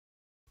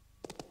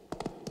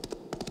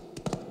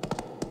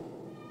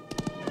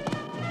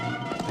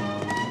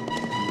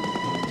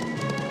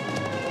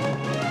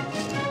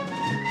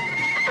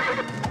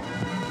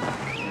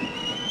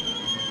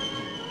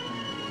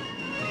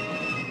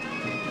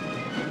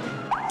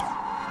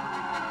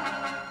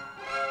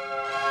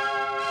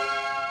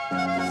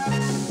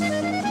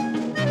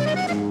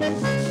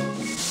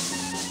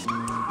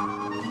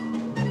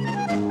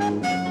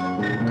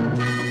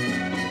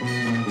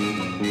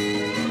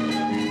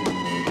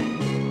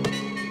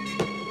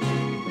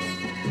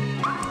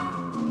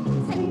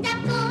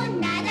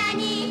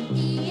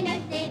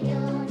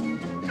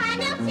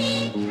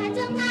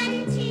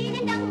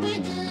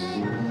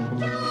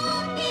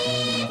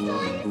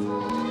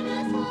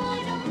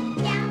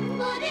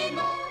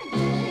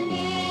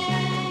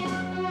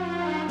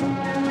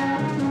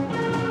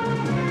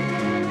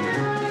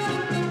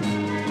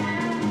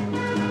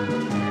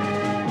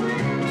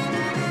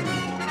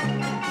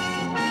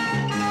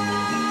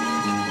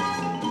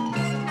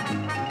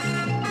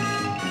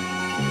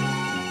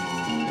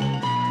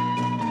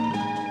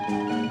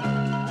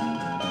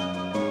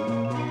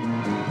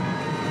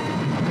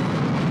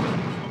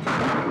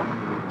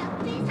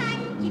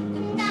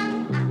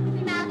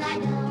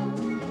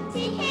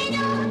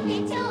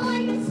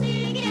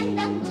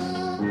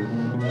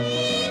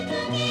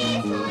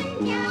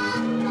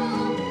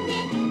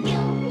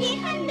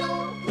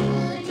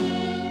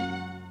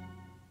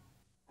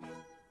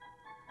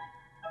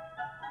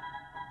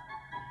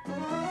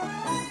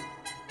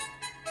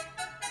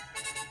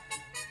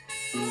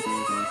I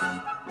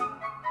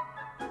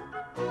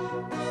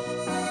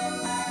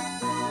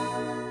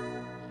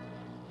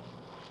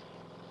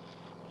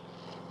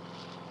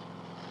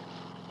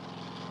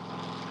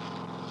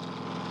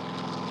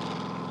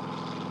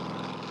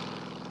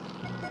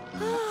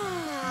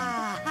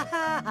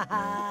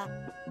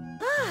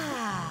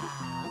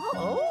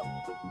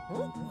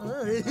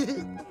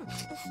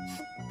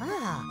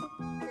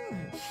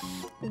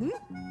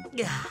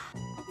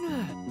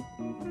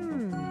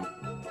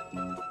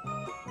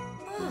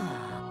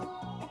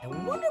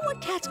wonder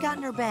what Kat's got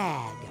in her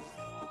bag.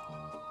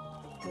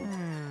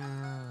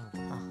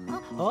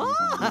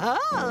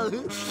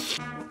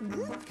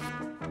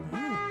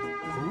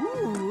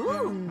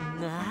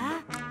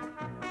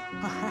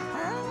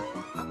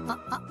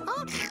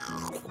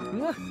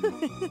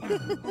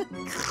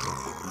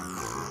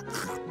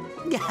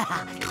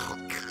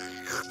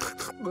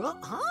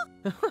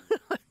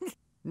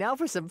 Now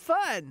for some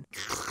fun.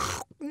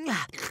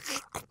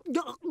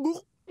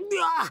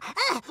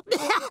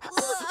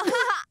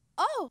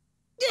 Oh.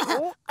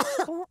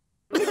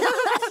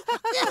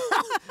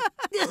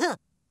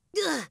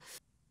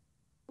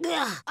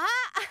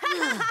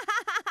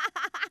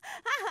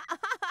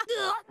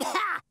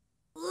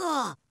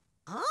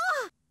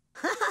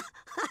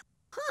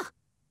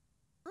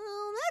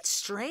 Oh, that's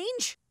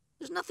strange.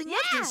 There's nothing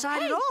left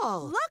inside at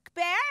all. Look,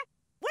 Bear.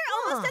 We're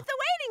almost at the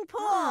wading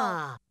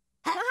pool.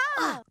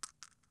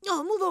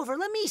 Oh, move over.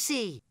 Let me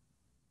see.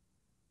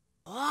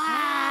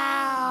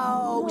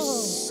 Wow!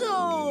 So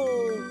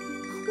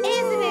cool.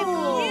 Isn't it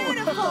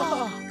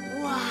beautiful?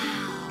 Wow!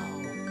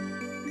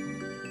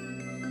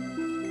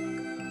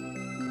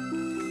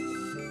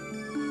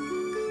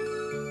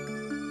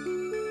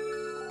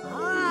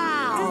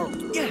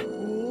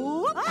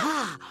 Wow!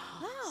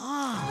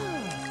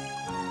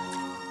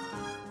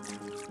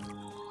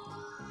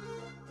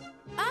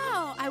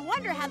 Oh, I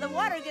wonder how the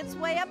water gets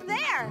way up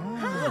there.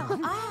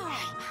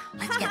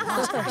 Let's get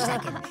lost for a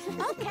second.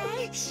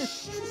 Okay.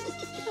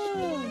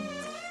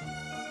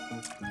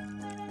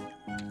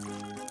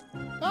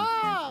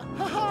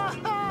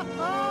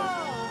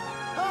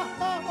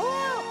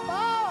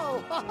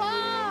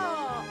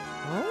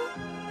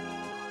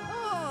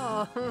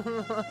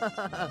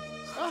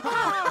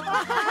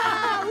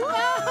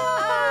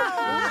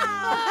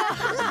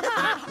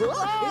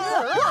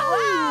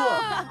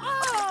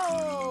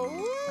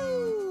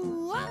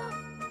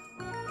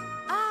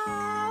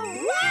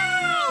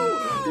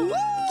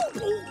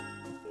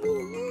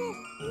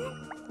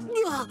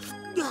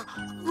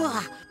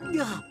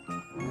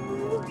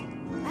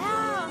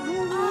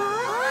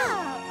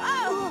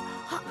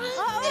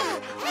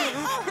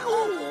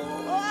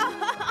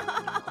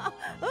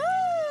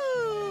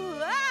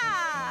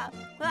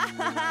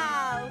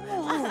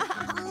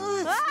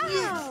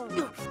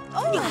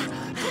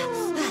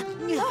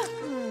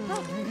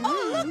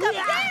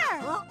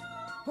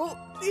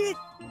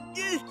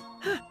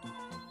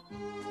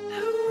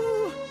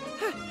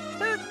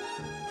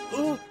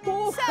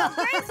 So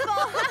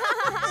graceful!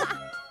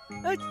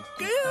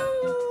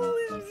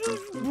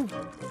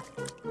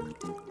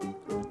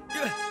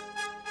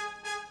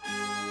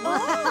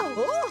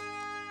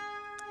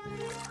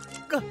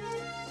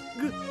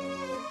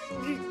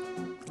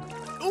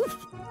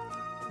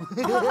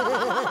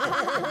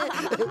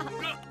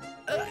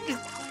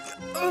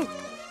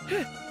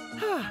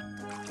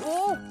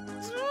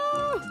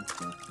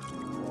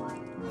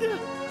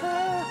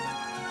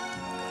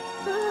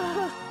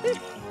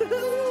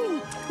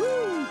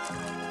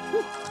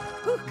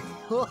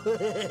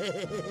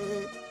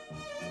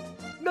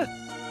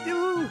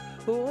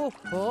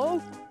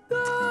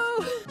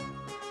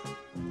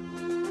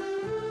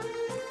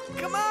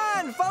 Come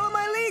on, follow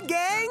my lead,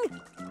 gang!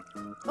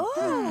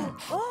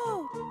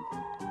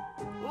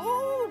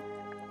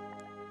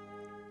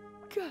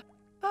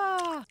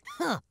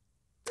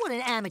 What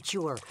an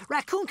amateur.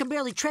 Raccoon can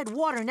barely tread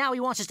water, now he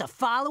wants us to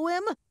follow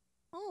him?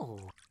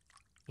 Oh,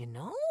 you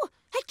know?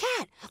 Hey,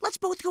 Cat, let's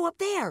both go up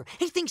there.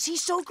 He thinks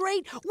he's so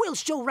great, we'll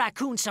show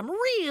Raccoon some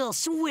real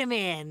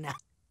swimming.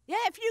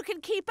 Yeah, if you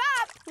can keep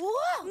up.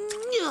 Whoa.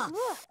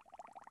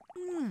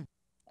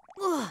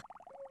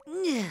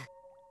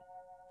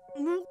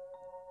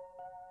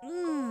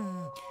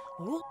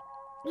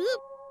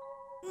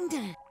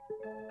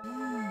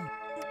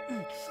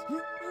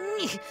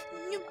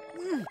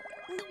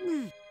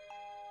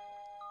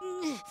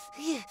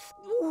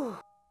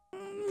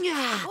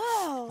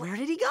 Where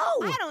did he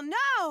go? I don't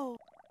know.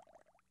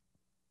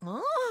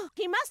 Huh?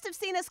 He must have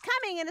seen us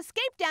coming and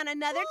escaped down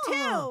another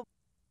tube.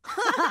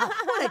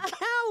 What a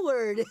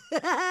coward!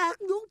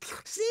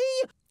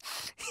 See?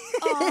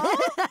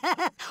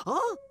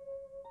 Oh?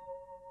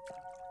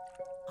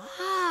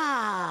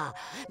 Ah,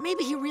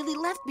 maybe he really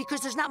left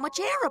because there's not much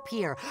air up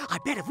here. I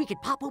bet if we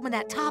could pop open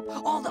that top,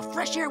 all the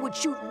fresh air would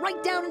shoot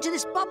right down into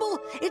this bubble.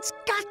 It's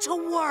got to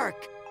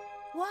work.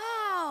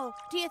 Wow.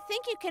 Do you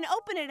think you can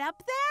open it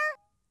up there?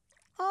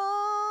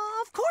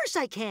 Of course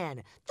I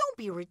can. Don't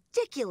be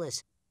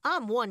ridiculous.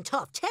 I'm one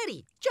tough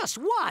Teddy. Just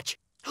watch.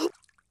 Okay.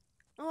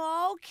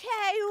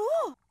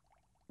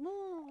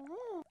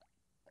 Ooh.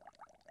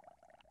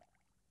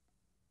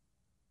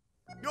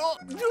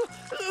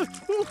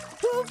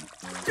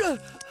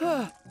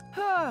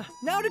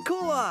 Now to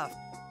cool off.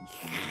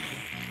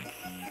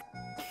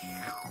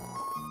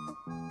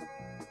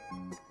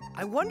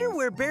 I wonder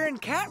where Bear and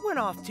Cat went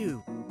off to.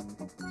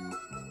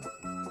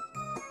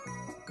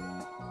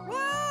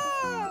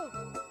 Whoa!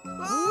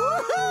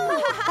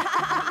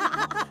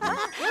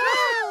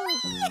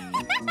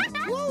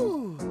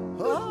 Woo!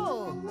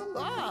 Oh!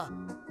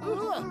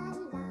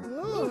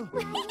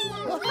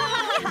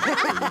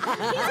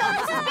 He's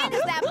almost as big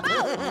as that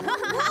boat.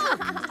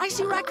 I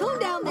see Raccoon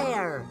down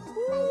there.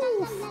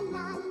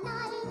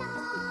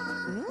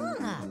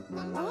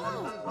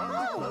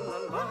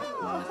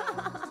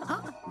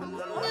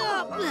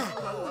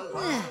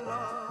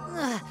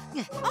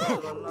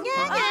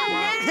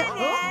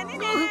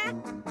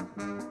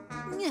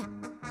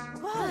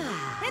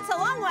 It's a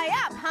long way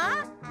up,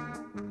 huh?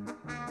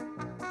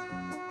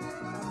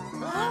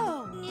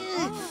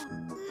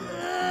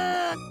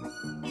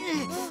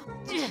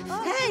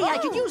 Hey, I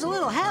could use a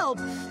little help.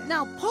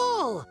 Now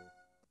pull.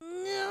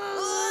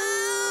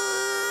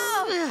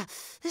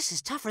 This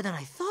is tougher than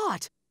I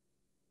thought.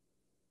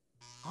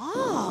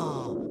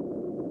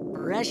 Oh,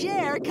 fresh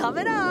air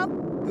coming up.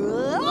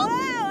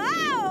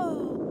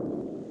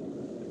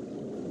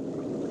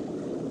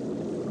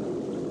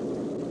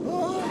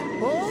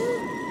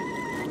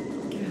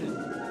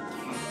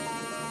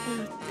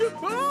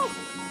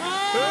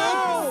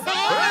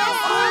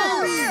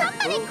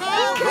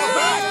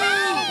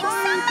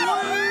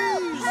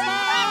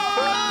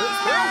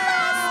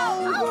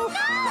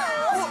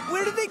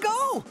 Where did they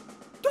go?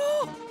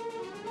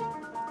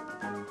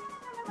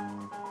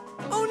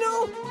 Oh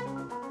no!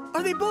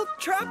 Are they both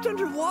trapped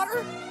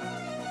underwater?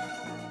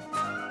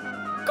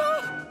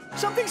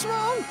 Something's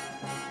wrong!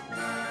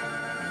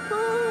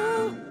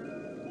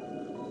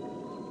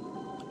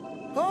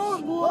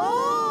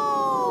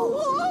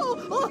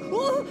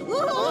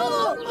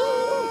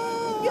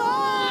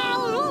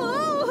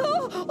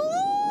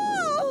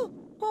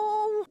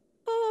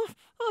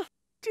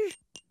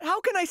 How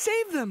can I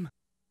save them?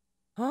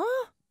 Huh?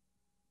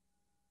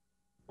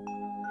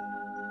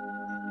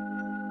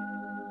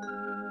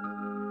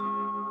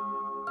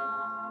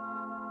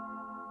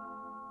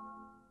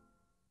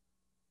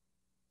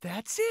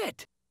 That's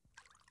it.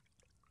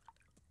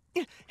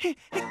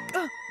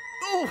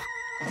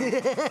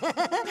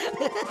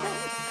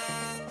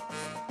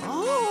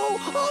 Oh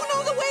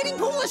no, the wading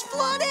pool is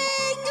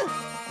flooding!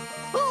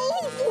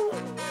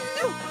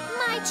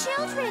 My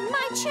children,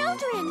 my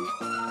children!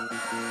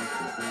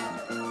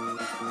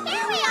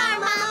 Here we are,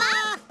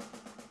 Mama!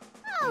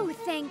 Oh,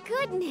 thank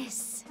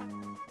goodness.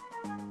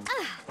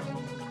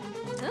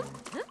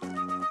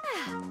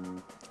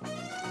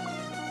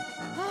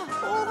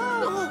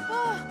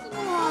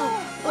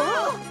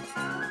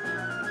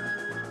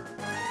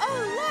 Oh,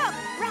 look!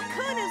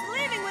 Raccoon is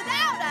leaving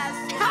without us!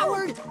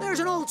 Coward! There's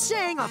an old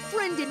saying, a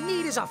friend in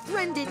need is a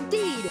friend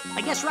indeed.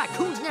 I guess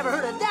Raccoon's never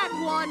heard of that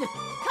one.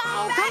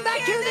 Come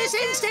back here this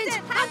instant!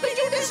 How could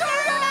you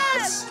desert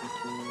us?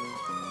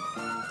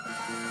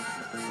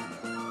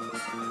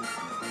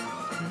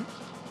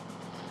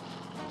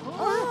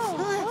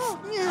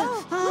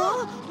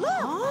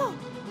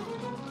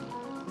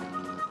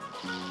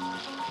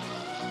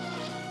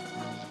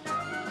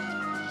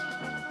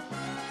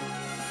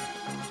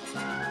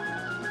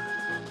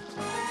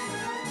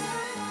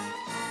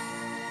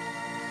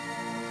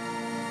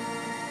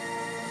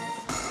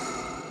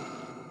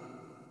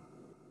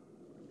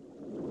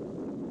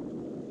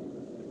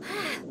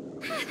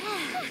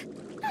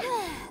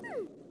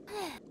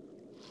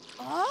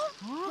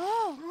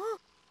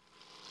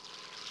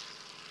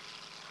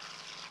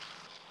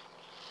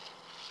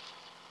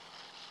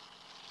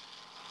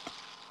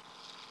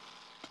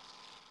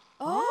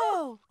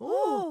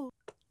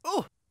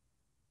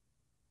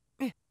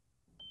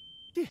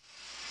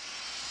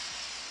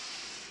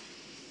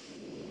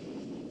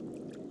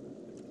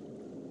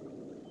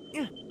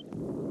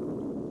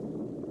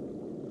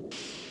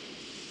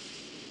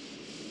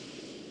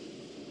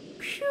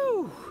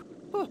 Phew.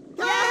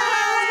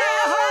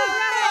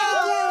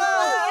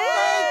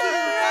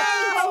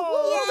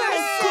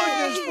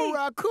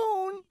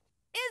 Raccoon.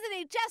 Isn't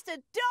he just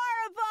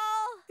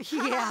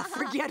adorable? Yeah,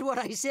 forget what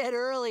I said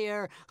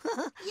earlier. Hey,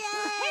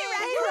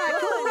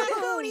 Raccoon!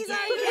 Raccoon! He's our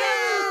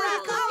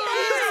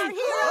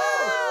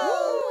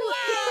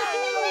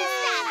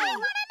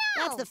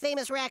That's the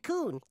famous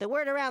raccoon. The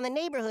word around the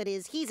neighborhood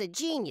is he's a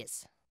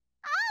genius.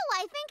 Oh,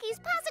 I think he's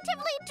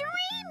positively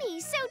dreamy,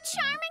 so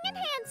charming and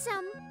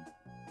handsome.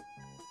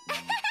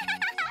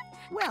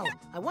 Well,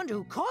 I wonder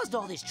who caused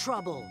all this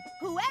trouble.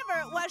 Whoever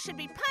it was should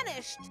be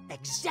punished.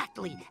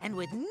 Exactly, and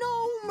with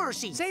no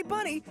mercy. Say,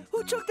 Bunny,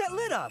 who took that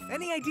lid off?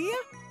 Any idea?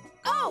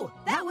 Oh,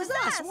 that was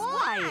us.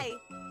 Why?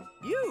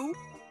 You?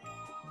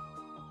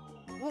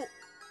 Well,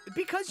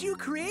 because you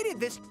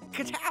created this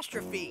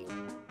catastrophe.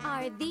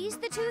 Are these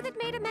the two that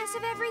made a mess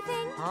of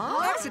everything?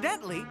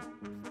 Accidentally.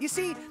 You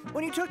see,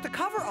 when you took the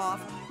cover off,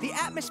 the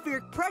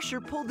atmospheric pressure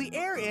pulled the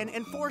air in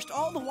and forced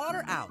all the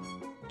water out.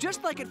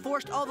 Just like it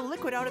forced all the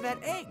liquid out of that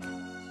egg.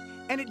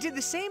 And it did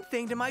the same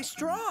thing to my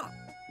straw.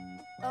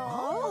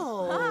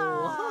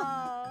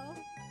 Oh,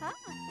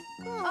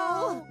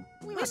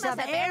 we must have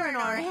air in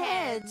our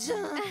heads.